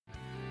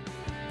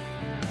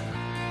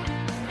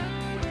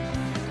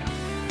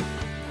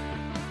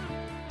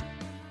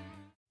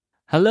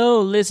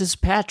Hello, this is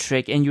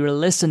Patrick, and you're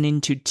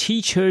listening to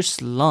Teacher's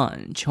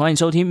Lounge. 欢迎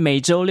收听每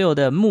周六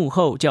的幕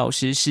后教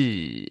师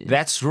室。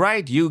That's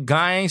right, you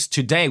guys.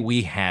 Today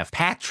we have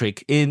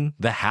Patrick in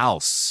the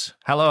house.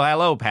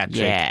 Hello, Patrick.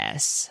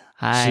 Yes.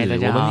 Hi, 大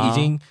家好。我们已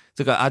经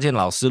这个阿健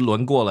老师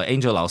轮过了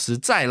Angel 老师，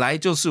再来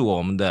就是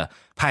我们的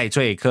派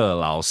翠克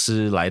老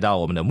师来到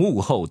我们的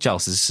幕后教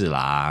师室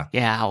啦。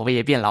Yeah, 我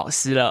也变老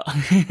师了。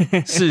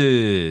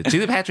是，其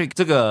实 Patrick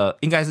这个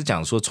应该是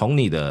讲说，从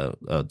你的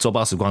周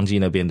报时光机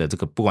那边的这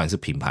个，不管是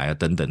品牌啊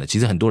等等的，其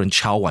实很多人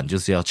敲碗就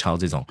是要敲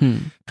这种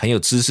很有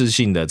知识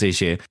性的这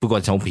些，不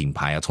管从品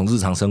牌啊，从日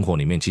常生活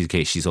里面，其实可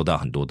以吸收到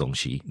很多东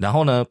西。然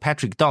后呢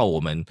 ，Patrick 到我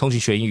们通勤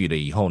学英语了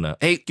以后呢，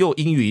又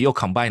英语又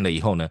combine 了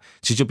以后呢，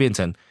其实就变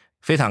成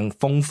非常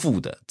丰富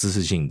的知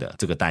识性的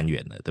这个单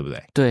元了，对不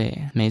对？对，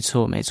没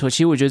错。其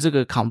实我觉得这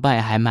个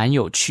combine 还蛮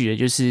有趣的，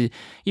就是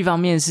一方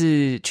面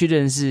是去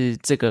认识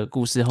这个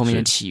故事后面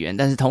的起源，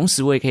但是同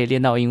时我也可以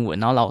练到英文，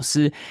然后老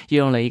师也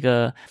用了一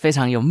个非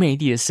常有魅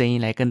力的声音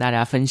来跟大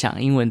家分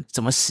享英文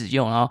怎么使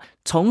用，然后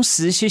同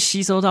时去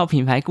吸收到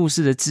品牌故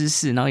事的知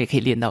识，然后也可以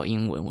练到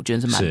英文，我觉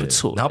得是蛮不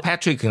错的。然后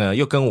Patrick 呢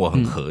又跟我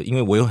很合，因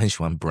为我又很喜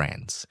欢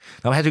brands，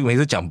 然后 Patrick 每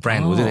次讲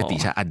brand，我就在底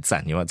下按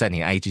赞，有没有在你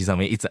的 IG 上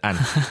面一直按？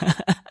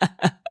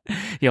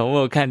有，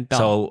我有看到。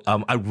So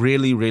I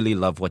really, really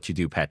love what you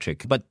do,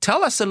 Patrick. But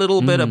tell us a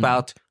little bit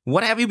about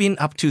what have you been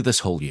up to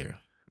this whole year?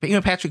 因为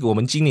Patrick 我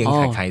们今年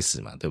才开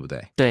始嘛，对不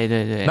对？对。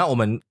那我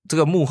们这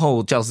个幕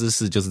后教师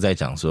室就是在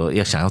讲说，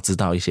想要知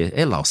道一些，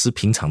老师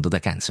平常都在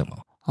干什么？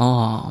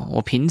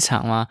我平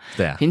常吗？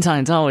对啊，平常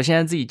你知道我现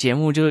在自己节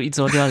目就一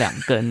周就要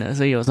2更了，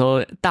所以有时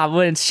候大部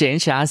分闲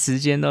暇时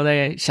间都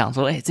在想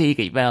说，这一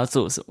个礼拜要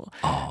做什么？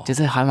就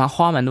是还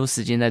花蛮多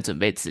时间在准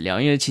备资料，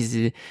因为其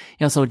实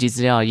要收集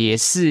资料也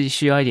是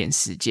需要一点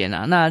时间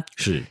啊。那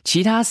是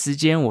其他时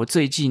间我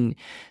最近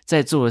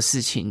在做的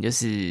事情就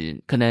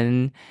是可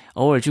能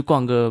偶尔去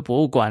逛个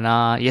博物馆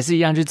啊，也是一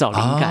样去找灵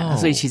感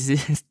所以其实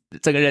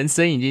整个人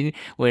生已经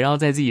围绕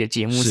在自己的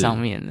节目上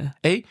面了。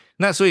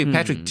那所以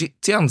Patrick、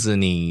这样子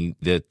你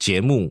的节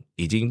目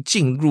已经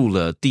进入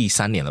了第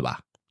3年了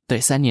吧？对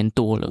，3年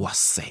多了。哇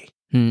塞，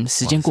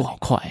时间过好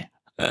快。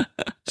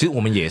其实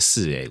我们也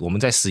是我们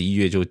在11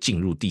月就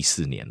进入第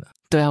4年了。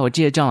对啊，我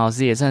记得John老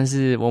师也算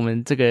是我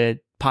们这个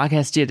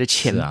podcast 界的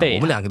前辈。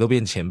我们2个都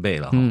变前辈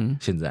了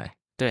现在。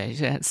对，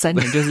现在3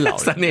年就是老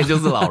人3年就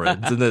是老人，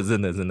真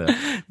的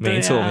没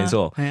错没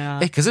错。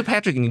可是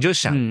Patrick 你就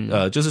想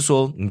就是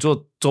说你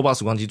做周报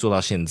时光机做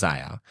到现在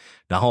啊，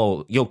然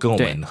后又跟我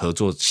们合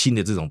作新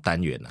的这种单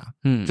元啊，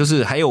就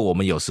是还有我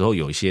们有时候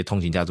有一些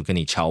通勤家族跟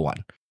你敲碗，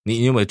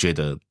你有没有觉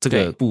得这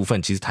个部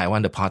分其实台湾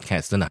的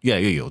podcast 真的越来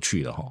越有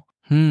趣了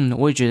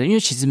我也觉得，因为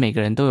其实每个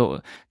人都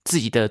有自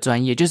己的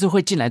专业，就是会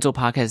进来做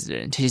podcast 的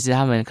人，其实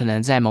他们可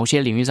能在某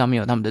些领域上面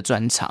有他们的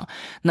专长。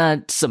那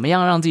怎么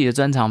样让自己的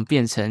专长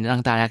变成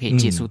让大家可以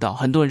接触到？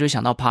很多人就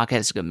想到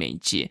podcast 是个媒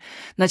介。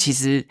那其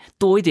实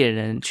多一点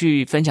人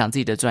去分享自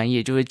己的专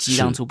业，就会激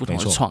荡出不同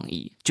的创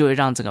意，就会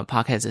让整个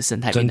podcast 的生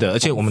态变得真的，而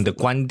且我们的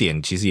观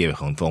点其实也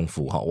很丰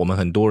富我们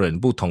很多人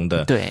不同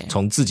的，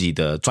从自己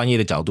的专业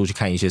的角度去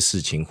看一些事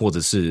情，或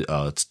者是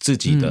自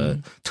己的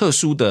特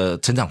殊的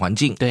成长环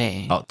境，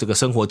这个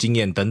生活经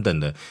验等等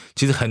的，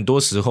其实很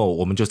多时候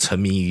我们就沉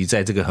迷于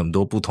在这个很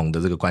多不同的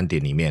这个观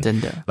点里面，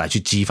真的来去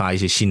激发一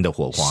些新的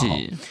火花。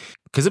是，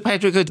可是派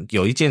翠克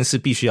有一件事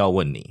必须要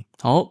问你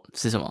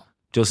是什么？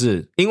就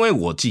是因为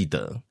我记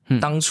得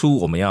当初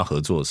我们要合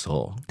作的时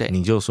候，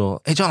你就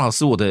说John老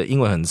师我的英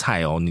文很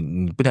菜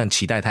你不能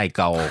期待太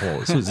高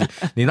或是不是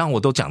你让我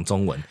都讲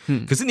中文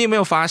可是你有没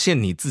有发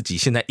现你自己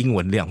现在英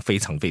文量非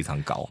常非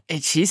常高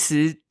其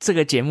实这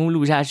个节目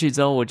录下去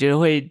之后我觉得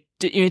会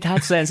就因为他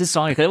虽然是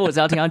双语，可是我只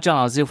要听到 John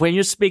老师 When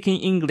you're speaking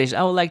English,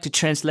 I would like to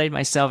translate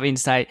myself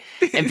inside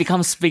and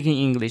become speaking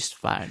English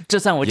就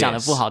算我讲的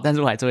不好但是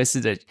我还是会试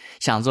着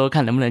想说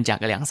看能不能讲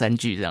个2-3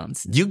句这样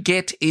子。 You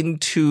get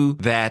into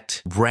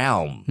that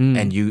realm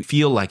and you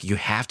feel like you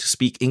have to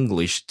speak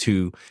English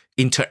to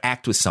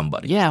interact with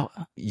somebody. Yeah.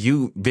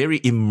 You very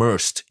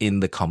immersed in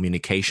the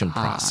communication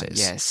process.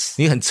 Yes.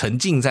 你很沉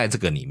浸在这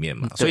个里面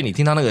嘛，所以你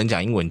听到那个人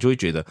讲英文，你就会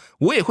觉得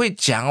我也会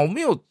讲我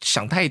没有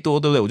想太多，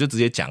对不对？我就直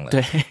接讲了。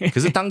对。可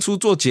是当初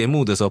做节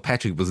目的时候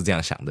Patrick 不是这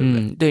样想，对不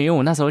对？对，因为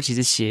我那时候其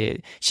实写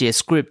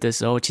script 的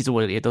时候，其实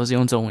我也都是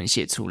用中文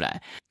写出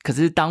来。可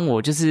是当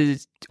我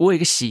有一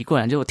个习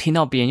惯，就我听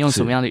到别人用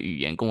什么样的语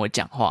言跟我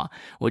讲话，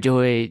我就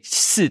会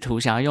试图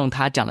想要用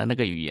他讲的那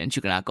个语言去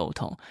跟他沟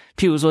通。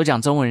譬如说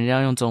讲中文，人家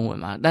要用中文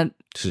嘛，但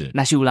是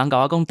那些有人搞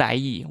要讲台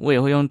语，我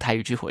也会用台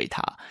语去回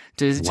他。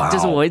就是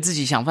我会自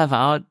己想办法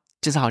要，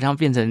就是好像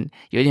变成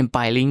有一点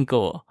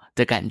bilingual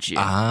的感觉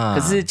可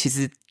是其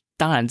实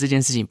当然这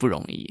件事情不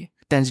容易，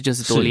但是就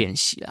是多练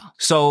习啦。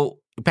So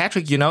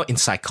Patrick, you know, in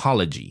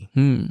psychology,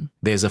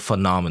 there's a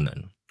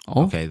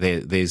phenomenon.Okay,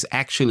 there's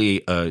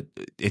actually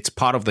it's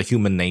part of the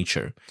human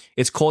nature.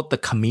 It's called the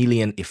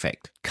chameleon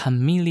effect.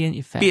 Chameleon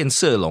effect. 变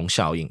色龙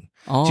效应。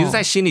其实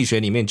在心理学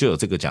里面就有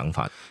这个讲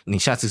法，你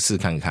下次试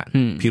看看。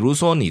比如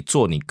说你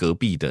坐你隔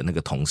壁的那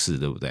个同事，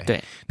对不对？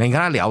对。那你跟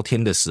他聊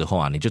天的时候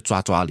啊，你就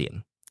抓脸，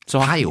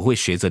他也会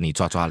学着你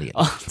抓脸。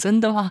哦，真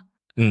的吗？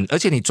而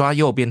且你抓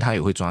右边，他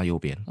也会抓右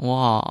边。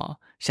哇，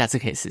下次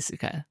可以试试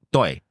看。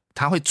对，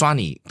他会抓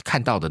你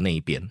看到的那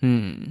一边。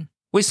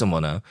为什么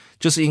呢？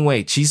就是因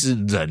为其实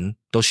人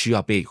都需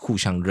要被互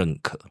相认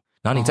可。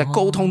然后你在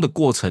沟通的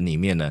过程里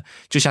面呢，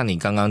就像你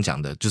刚刚讲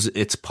的，就是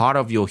it's part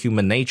of your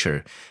human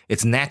nature.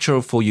 It's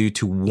natural for you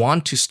to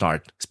want to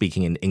start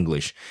speaking in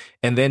English.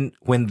 And then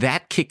when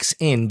that kicks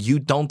in, you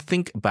don't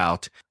think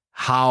about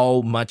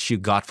how much you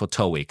got for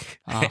TOEIC.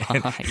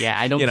 Yeah,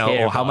 I don't you know,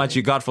 care or how much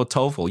you got for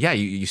TOEFL. Yeah,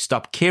 you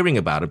stop caring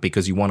about it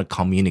because you want to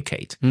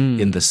communicate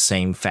in the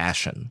same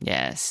fashion.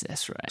 Yes,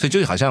 that's right. 所以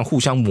就好像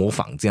互相模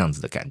仿这样子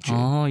的感觉。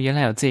哦，原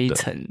来有这一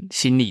层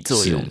心理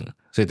作用。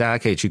所以大家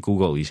可以去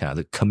Google 一下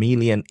这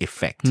chameleon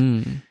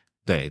effect。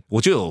对，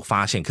我就有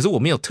发现，可是我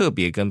没有特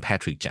别跟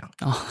Patrick 讲，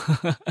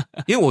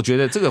因为我觉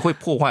得这个会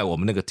破坏我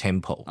们那个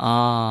tempo。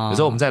有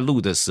时候我们在录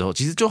的时候，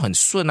其实就很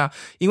顺啊，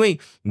因为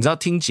你知道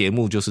听节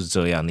目就是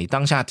这样，你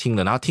当下听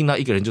了，然后听到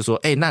一个人就说，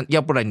那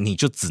要不然你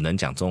就只能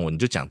讲中文，你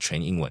就讲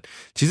全英文。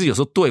其实有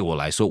时候对我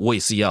来说，我也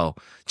是要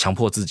强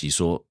迫自己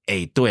说，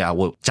对啊，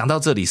我讲到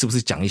这里是不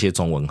是讲一些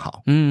中文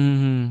好？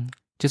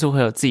就是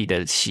会有自己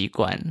的习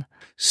惯。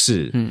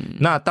是，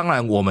那当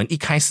然我们一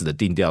开始的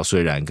定调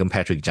虽然跟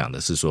Patrick 讲的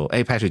是说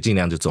Patrick 尽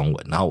量就中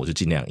文，然后我就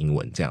尽量英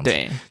文这样子。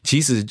对，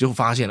其实就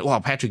发现哇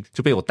Patrick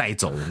就被我带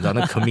走了，你知道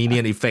那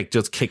chameleon effect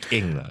就 kick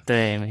in 了。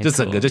对，没错，就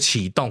整个就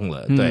启动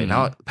了。对，然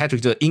后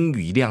Patrick 的英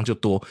语量就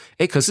多，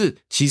可是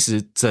其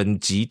实整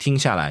集听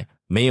下来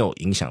没有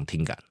影响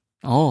听感。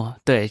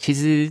对，其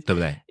实对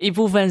不对？一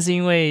部分是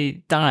因为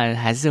当然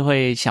还是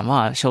会想办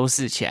法修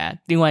饰起来，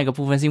另外一个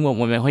部分是因为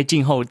我们会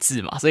进后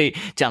制嘛，所以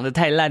讲的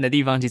太烂的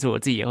地方，其实我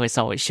自己也会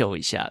稍微修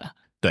一下啦。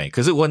对，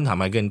可是我很坦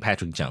白跟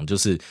Patrick 讲，就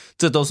是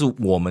这都是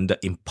我们的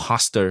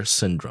imposter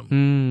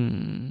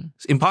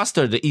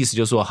syndrome。imposter 的意思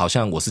就是说，好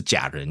像我是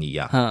假人一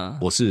样，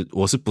我是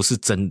不是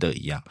真的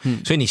一样。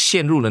所以你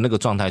陷入了那个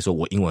状态，说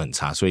我英文很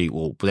差，所以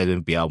我不在这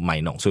边不要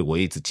卖弄，所以我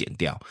一直剪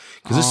掉。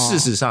可是事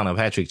实上呢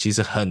 ，Patrick 其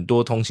实很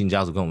多通勤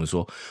家属跟我们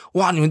说，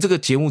哇，你们这个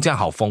节目这样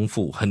好丰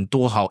富，很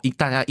多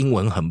大家英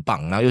文很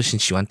棒，然后又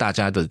喜欢大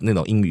家的那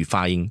种英语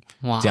发音，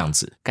这样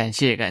子。感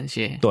谢，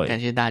对，感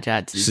谢大家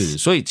的支持。是，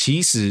所以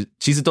其实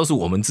都是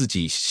我们自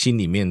己心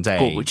里面在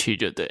过不去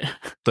就对了。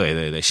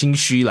对，心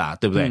虚啦，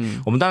对不对？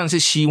我们当然是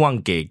希望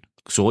给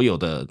所有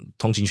的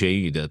通勤学英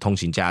语的通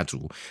勤家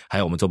族，还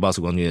有我们周报时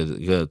光机的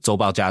一个周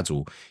报家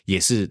族，也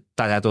是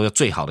大家都要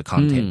最好的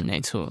content。没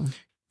错。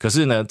可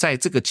是呢，在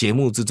这个节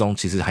目之中，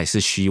其实还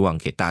是希望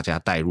给大家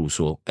带入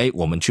说，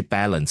我们去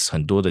balance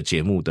很多的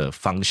节目的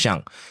方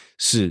向，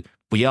是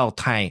不要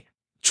太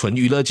纯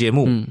娱乐节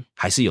目，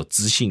还是有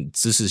知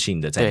识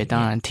性的在里面。对，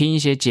当然听一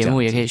些节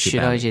目也可以学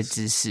到一些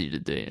知识的，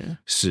对了。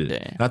是，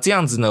对。那这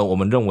样子呢，我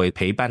们认为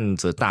陪伴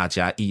着大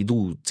家一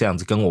路这样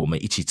子跟我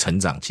们一起成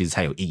长，其实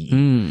才有意义。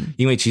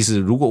因为其实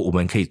如果我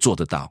们可以做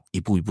得到一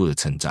步一步的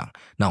成长，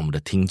那我们的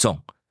听众，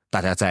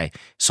大家在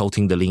收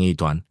听的另一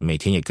端，每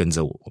天也跟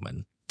着我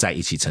们在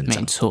一起成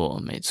长。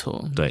没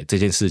错。对，这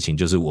件事情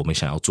就是我们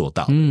想要做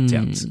到的这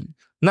样子。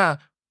那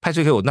派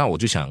翠克，那我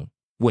就想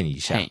问一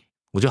下，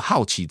我就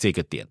好奇这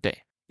个点。对。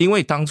因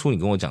为当初你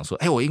跟我讲说，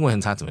我英文很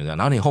差怎么样，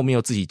然后你后面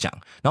又自己讲，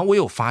然后我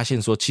有发现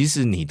说，其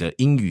实你的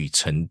英语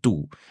程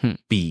度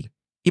比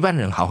一般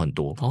人好很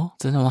多。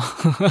真的吗？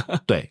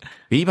对，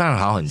比一般人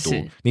好很多。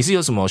你是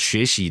有什么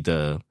学习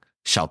的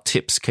小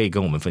tips 可以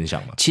跟我们分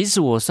享吗？其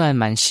实我算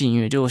蛮幸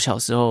运，就我小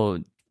时候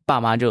爸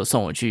妈就有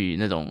送我去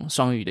那种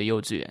双语的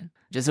幼稚园，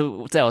就是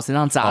在我身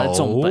上砸了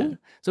重本。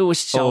所以我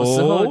小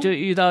时候就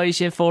遇到一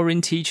些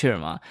foreign teacher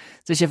嘛，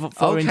这些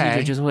foreign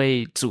teacher 就是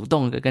会主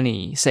动的跟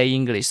你 say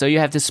English, so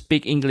you have to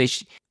speak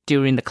English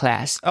during the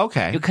class.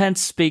 You can't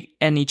speak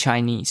any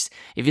Chinese.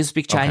 If you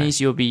speak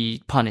Chinese, you'll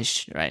be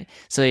punished, right?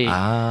 所以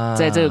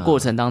在这个过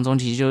程当中，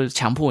其实就是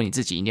强迫你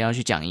自己一定要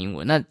去讲英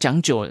文。那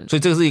讲久了，所以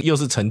这个又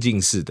是沉浸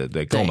式的，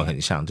对，跟我们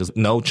很像，就是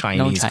no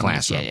Chinese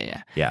class.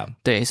 Yeah.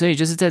 对，所以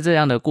就是在这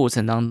样的过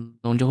程当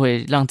中，就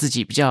会让自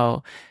己比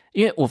较。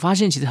因为我发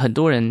现其实很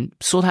多人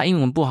说他英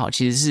文不好，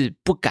其实是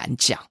不敢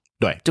讲，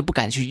对，就不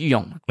敢去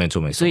用。没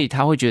错。所以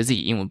他会觉得自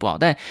己英文不好。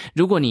但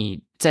如果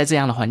你在这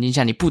样的环境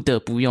下，你不得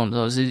不用的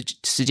时候，是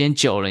时间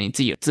久了，你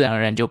自己自然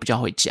而然就比较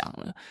会讲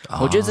了。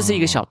我觉得这是一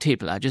个小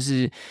tip 啦，就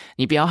是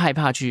你不要害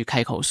怕去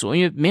开口说，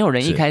因为没有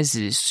人一开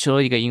始说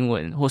一个英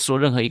文或说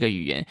任何一个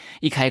语言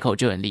一开口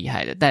就很厉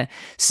害的。但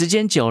时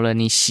间久了，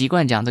你习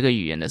惯讲这个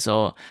语言的时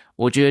候，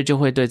我觉得就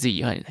会对自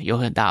己有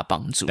很大的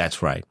帮助。That's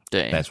right.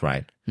 对 That's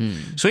right.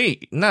 所以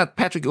那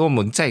Patrick 我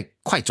们再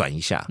快转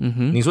一下，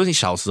你说你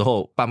小时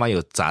候爸妈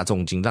有砸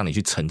重金让你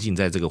去沉浸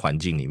在这个环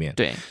境里面，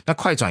对，那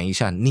快转一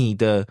下，你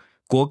的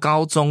国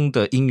高中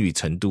的英语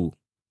程度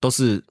都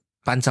是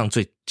班上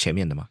最前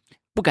面的吗？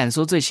不敢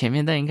说最前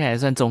面，但应该还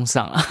算中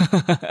上啊。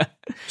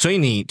所以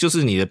你就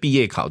是你的毕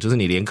业考，就是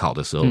你联考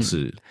的时候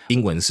是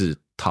英文是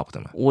top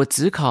的吗？我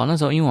只考那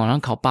时候英文好像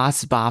考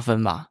88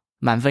分吧。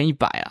满分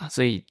100啊，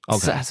所以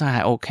算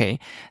还 OK。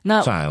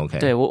那算还 OK。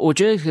对，我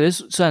觉得可是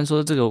虽然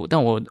说这个，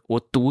但我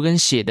读跟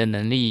写的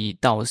能力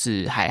倒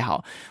是还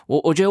好。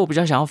我觉得我比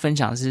较想要分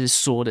享的是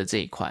说的这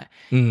一块。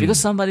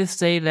Because somebody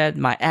say that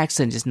my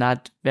accent is not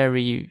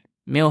very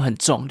没有很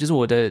重，就是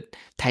我的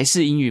台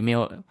式英语没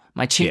有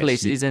my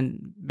Chinglish isn't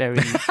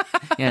very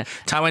yeah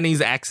Taiwanese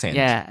accent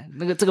yeah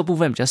这个部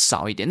分比较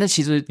少一点。那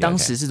其实当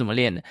时是怎么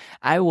练的？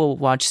 I will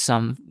watch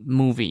some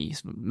movies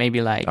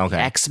maybe like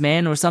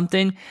X-Men or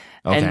something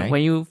and when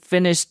you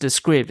finish the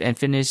script and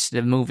finish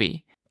the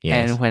movie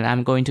and when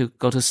I'm going to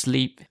go to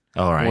sleep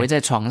我会在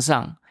床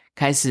上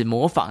开始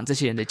模仿这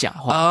些人的讲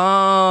话。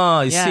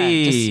I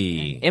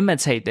see. Just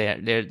imitate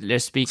their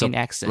speaking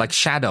accent. Like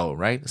shadow,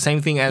 right?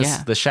 Same thing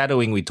as the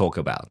shadowing we talk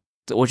about.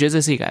 我觉得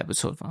这是一个还不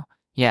错的方法。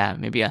Yeah,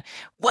 maybe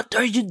what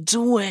are you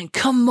doing?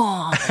 Come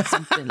on,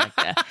 something like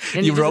that.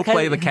 You role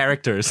play the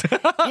characters.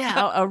 Yeah,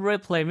 I'll role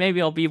play.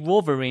 Maybe I'll be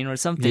Wolverine or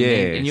something.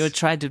 Yes. And you'll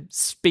try to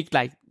speak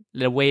like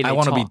the way they I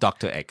want to talk. be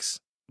Dr. X,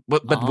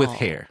 but with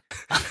hair.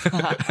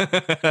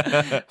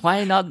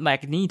 Why not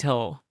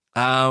Magneto?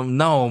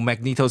 No,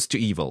 Magneto's too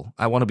evil.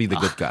 I want to be the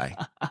good guy.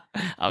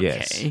 Okay.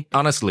 Yes.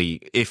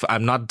 Honestly, if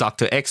I'm not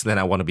Dr. X, then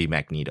I want to be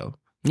Magneto.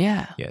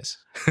 Yeah. Yes.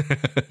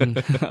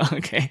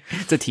 OK，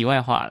 这题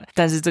外话了，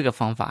但是这个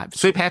方法还不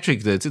错。所以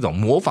Patrick 的这种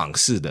模仿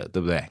式的，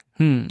对不对？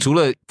除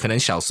了可能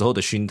小时候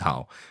的熏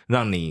陶，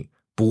让你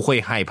不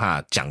会害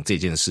怕讲这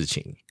件事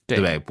情，对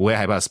不对？不会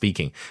害怕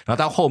speaking， 然后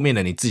到后面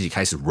呢，你自己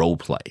开始 role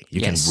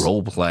play，you can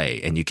role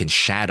play and you can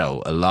shadow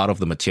a lot of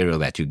the material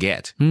that you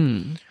get.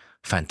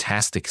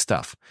 Fantastic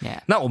stuff.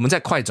 Yeah. 那我们再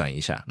快转一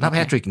下。那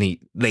Patrick， 你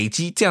累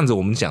积这样子，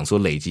我们讲说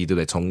累积，对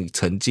不对？从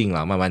沉浸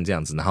啊，慢慢这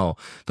样子，然后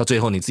到最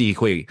后你自己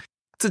会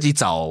自己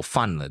找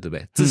饭了，对不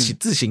对？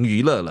自行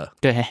娱乐了。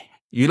对，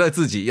娱乐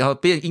自己，要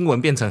变英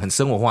文变成很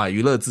生活化，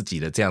娱乐自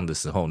己的这样的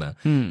时候呢，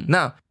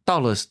那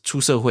到了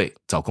出社会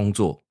找工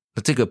作，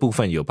那这个部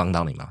分有帮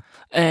到你吗？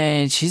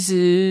其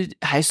实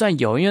还算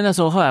有，因为那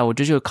时候后来我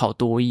就考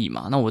多益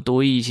嘛，那我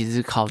多益其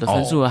实考的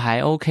分数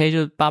还 OK，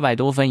就800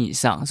多分以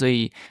上，所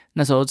以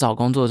那时候找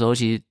工作的时候，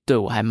其实对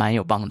我还蛮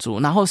有帮助。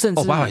然后甚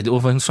至800多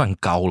分算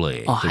高了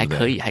耶，还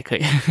可以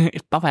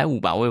850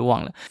吧，我也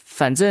忘了。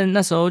反正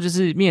那时候就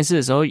是面试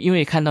的时候，因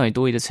为看到你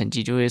多益的成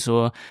绩，就会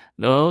说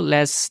 "Oh,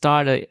 let's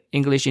start an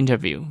English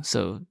interview."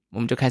 So 我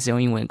们就开始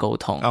用英文沟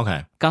通。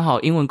OK， 刚好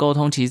英文沟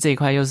通其实这一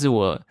块又是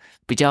我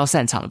比较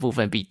擅长的部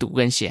分，比读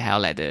跟写还要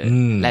来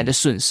得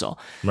顺手，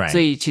所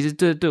以其实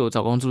对我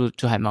找工作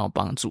就还蛮有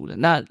帮助的。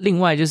那另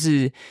外就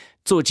是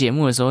做节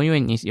目的时候，因为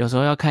你有时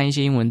候要看一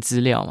些英文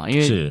资料嘛，因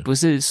为不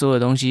是所有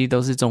东西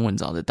都是中文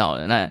找得到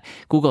的。那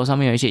Google 上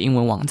面有一些英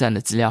文网站的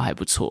资料还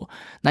不错，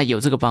那有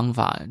这个方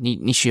法，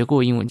你学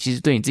过英文，其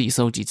实对你自己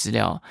收集资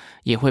料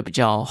也会比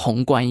较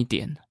宏观一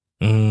点。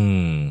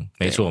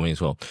没错没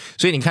错。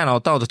所以你看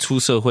到了出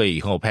社会以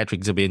后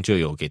Patrick 这边就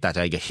有给大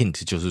家一个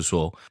hint， 就是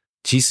说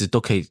其实都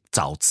可以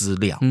找资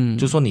料，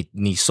就是说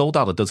你收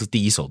到的都是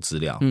第一手资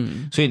料，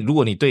所以如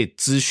果你对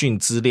资讯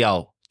资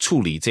料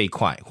处理这一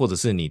块，或者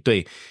是你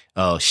对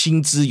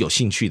新知有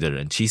兴趣的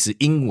人，其实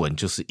英文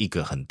就是一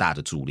个很大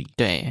的助力。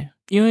对，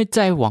因为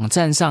在网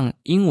站上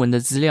英文的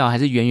资料还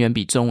是远远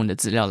比中文的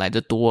资料来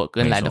得多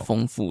跟来得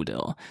丰富的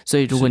哦，所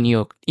以如果你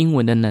有英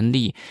文的能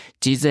力，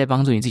其实在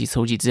帮助你自己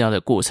收集资料的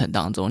过程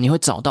当中，你会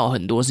找到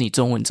很多是你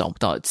中文找不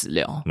到的资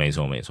料。没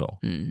错没错，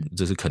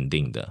这是肯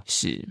定的。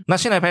是。那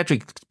现在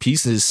Patrick 平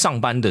时上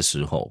班的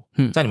时候，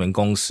在你们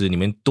公司，你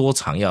们多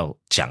常要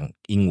讲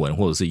英文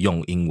或者是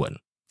用英文？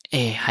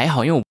还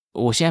好，因为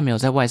我现在没有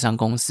在外商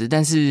公司，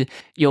但是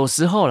有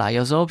时候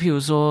譬如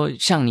说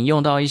像你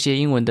用到一些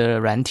英文的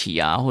软体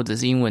啊，或者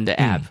是英文的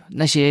App，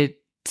那些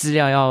资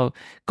料要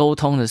沟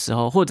通的时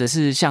候，或者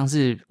是像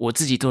是我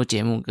自己做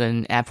节目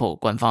跟 Apple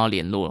官方要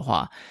联络的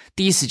话，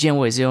第一时间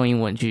我也是用英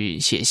文去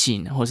写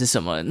信或是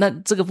什么，那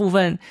这个部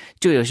分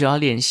就有需要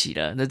练习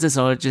了。那这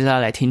时候就是要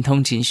来听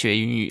通勤学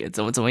英语，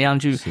怎么样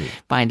去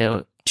把你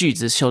的句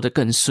子修得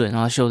更顺，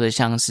然后修得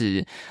像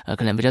是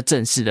可能比较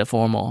正式的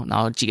formal， 然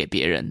后寄给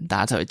别人，大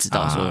家才会知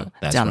道说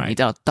这样你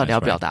到底要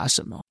表达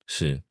什么。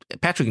是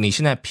Patrick， 你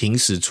现在平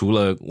时除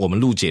了我们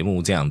录节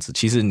目这样子，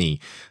其实你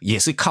也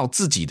是靠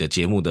自己的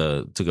节目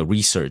的这个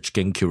research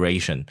跟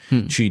curation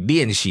去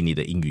练习你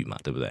的英语嘛，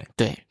对不对？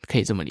对，可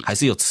以这么理解。还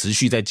是有持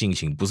续在进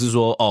行，不是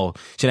说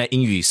现在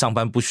英语上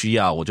班不需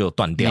要我就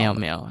断掉了。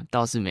没有，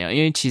倒是没有，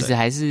因为其实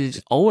还是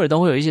偶尔都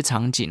会有一些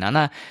场景啊。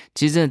那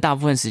其实真的大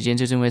部分时间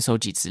就是因为收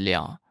集资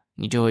料，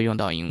你就会用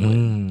到英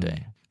文。对。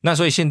那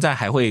所以现在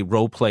还会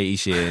role play 一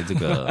些这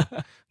个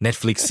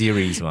Netflix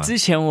series 吗？之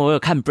前我有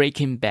看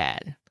Breaking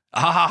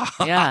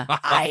Bad。Yeah,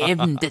 I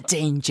am the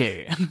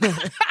danger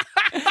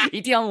一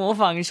定要模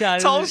仿一下，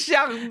超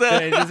像的。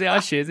对，就是要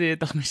学这些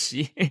东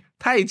西。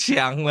太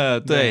强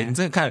了。对，你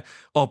真的看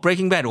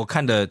Breaking Bad 我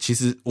看的，其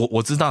实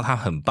我知道它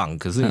很棒，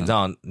可是你知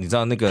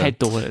道那个太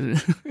多了。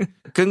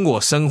跟我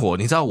生活，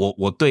你知道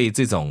我对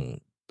这种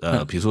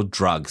比如说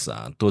drugs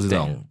啊，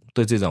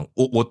对这种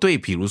我对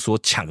比如说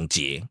抢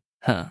劫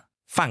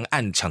犯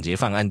案、抢劫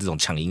犯案这种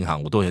抢银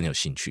行，我都很有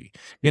兴趣，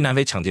因为南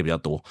非抢劫比较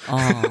多。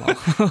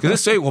可是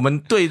所以我们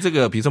对这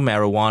个比如说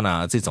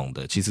marijuana 这种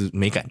的，其实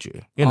没感觉，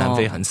因为南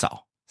非很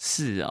少。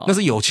是哦，那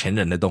是有钱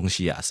人的东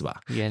西啊，是吧？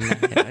原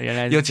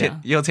来是这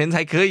样有钱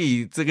才可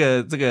以这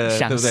个对不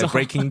对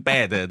 ？Breaking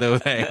Bad 对不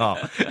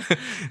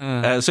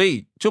对？所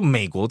以就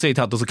美国这一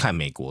套都是看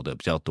美国的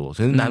比较多，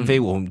所以南非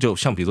我们就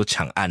像比如说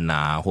抢案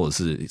啊，或者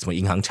是什么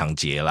银行抢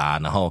劫啦，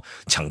然后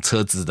抢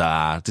车子的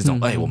啊这种，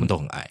我们都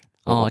很爱。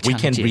We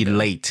can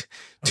relate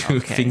to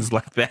things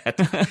like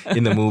that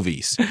in the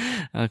movies.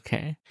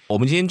 OK， 我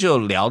们今天就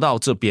聊到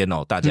这边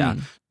哦，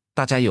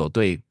大家有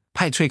对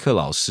派翠克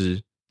老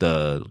师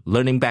的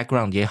learning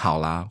background 也好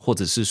啦，或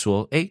者是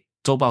说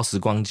周报时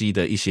光机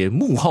的一些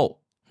幕后，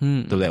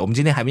对不对？我们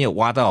今天还没有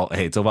挖到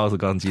周报时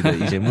光机的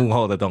一些幕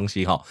后的东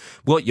西哈。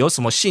不过有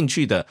什么兴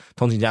趣的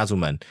通勤家族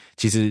们，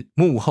其实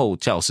幕后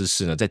教师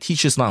室呢，在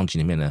Teachers Lounge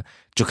里面呢，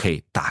就可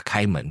以打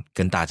开门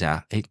跟大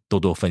家多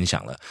多分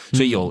享了。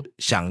所以有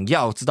想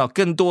要知道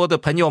更多的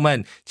朋友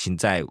们，请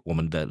在我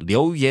们的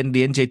留言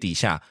连结底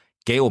下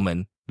给我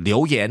们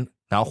留言。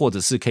然后或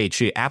者是可以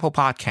去 Apple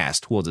Podcast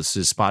或者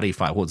是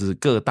Spotify 或者是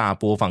各大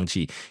播放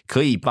器，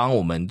可以帮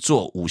我们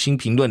做5星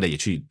评论的也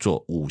去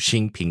做5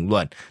星评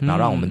论，然后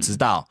让我们知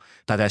道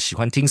大家喜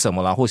欢听什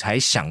么啦，或者还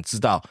想知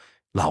道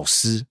老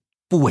师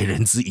不为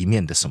人知一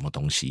面的什么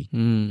东西。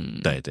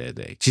对对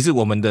对，其实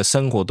我们的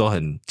生活都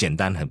很简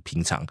单很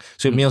平常，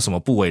所以没有什么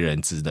不为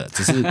人知的，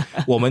只是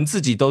我们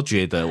自己都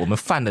觉得我们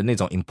犯的那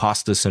种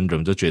imposter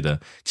syndrome 就觉得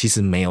其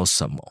实没有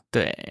什么。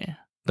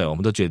对，我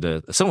们都觉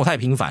得生活太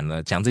平凡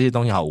了，讲这些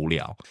东西好无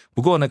聊。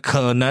不过呢，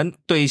可能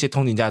对一些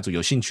通勤家族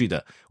有兴趣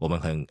的，我们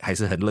还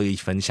是很乐意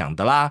分享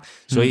的啦。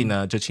所以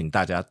呢，就请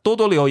大家多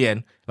多留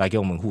言来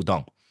跟我们互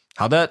动。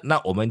好的，那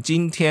我们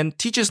今天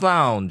Teachers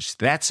Lounge,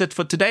 that's it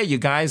for today, you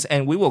guys,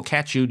 and we will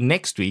catch you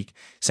next week,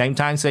 same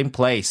time, same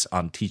place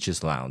on Teachers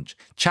Lounge.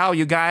 Ciao,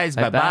 you guys,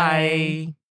 bye bye.